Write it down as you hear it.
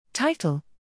Title: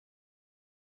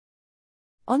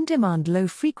 On-Demand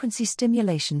Low-Frequency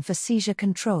Stimulation for Seizure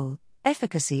Control,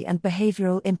 Efficacy and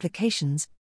Behavioral Implications.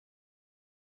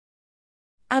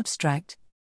 Abstract: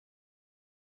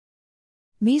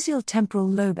 Mesial temporal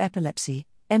lobe epilepsy,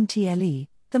 MTLE,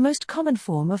 the most common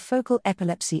form of focal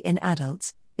epilepsy in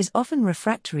adults, is often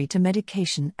refractory to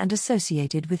medication and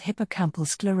associated with hippocampal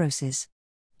sclerosis.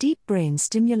 Deep brain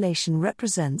stimulation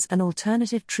represents an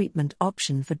alternative treatment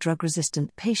option for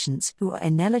drug-resistant patients who are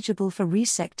ineligible for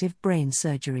resective brain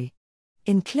surgery.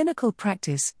 In clinical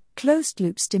practice,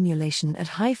 closed-loop stimulation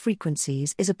at high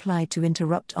frequencies is applied to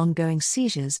interrupt ongoing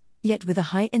seizures, yet with a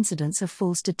high incidence of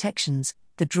false detections,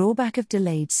 the drawback of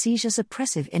delayed seizure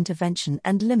suppressive intervention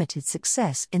and limited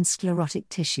success in sclerotic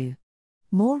tissue.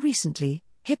 More recently,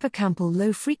 hippocampal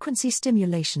low-frequency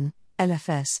stimulation,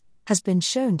 LFS, has been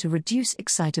shown to reduce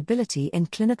excitability in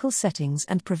clinical settings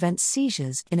and prevent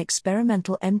seizures in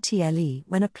experimental MTLE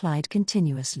when applied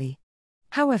continuously.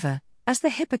 However, as the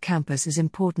hippocampus is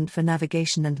important for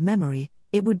navigation and memory,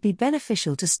 it would be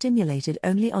beneficial to stimulate it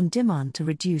only on demand to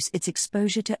reduce its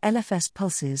exposure to LFS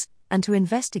pulses, and to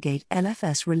investigate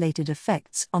LFS-related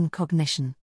effects on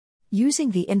cognition.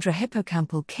 Using the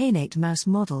intrahippocampal kainate mouse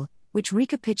model, which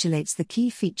recapitulates the key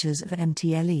features of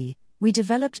MTLE, we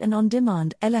developed an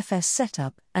on-demand LFS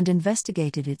setup and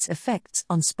investigated its effects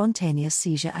on spontaneous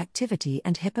seizure activity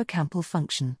and hippocampal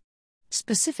function.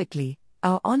 Specifically,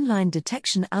 our online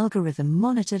detection algorithm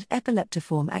monitored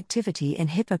epileptiform activity in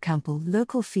hippocampal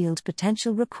local field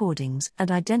potential recordings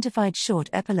and identified short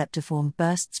epileptiform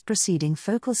bursts preceding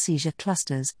focal seizure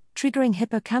clusters, triggering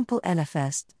hippocampal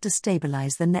LFS to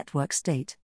stabilize the network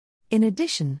state. In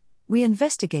addition, we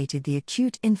investigated the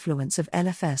acute influence of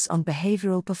LFS on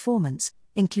behavioral performance,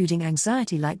 including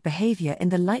anxiety-like behavior in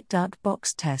the light-dark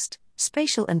box test,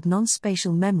 spatial and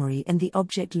non-spatial memory in the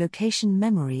object location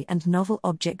memory and novel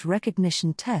object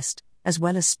recognition test, as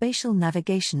well as spatial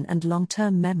navigation and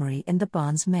long-term memory in the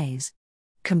Barnes maze.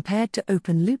 Compared to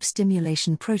open-loop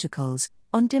stimulation protocols,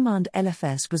 on-demand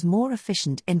LFS was more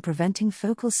efficient in preventing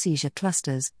focal seizure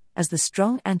clusters, as the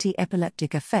strong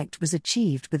anti-epileptic effect was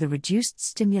achieved with a reduced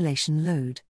stimulation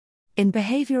load. In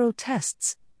behavioral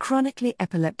tests, chronically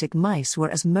epileptic mice were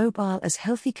as mobile as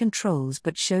healthy controls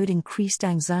but showed increased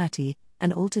anxiety,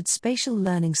 an altered spatial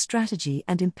learning strategy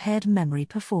and impaired memory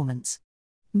performance.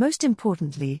 Most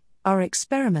importantly, our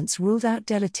experiments ruled out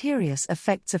deleterious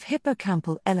effects of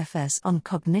hippocampal LFS on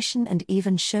cognition and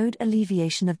even showed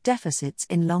alleviation of deficits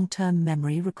in long-term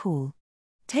memory recall.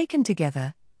 Taken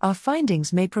together, our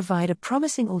findings may provide a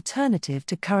promising alternative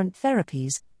to current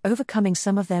therapies, overcoming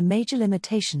some of their major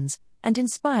limitations, and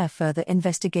inspire further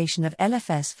investigation of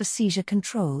LFS for seizure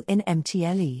control in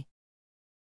MTLE.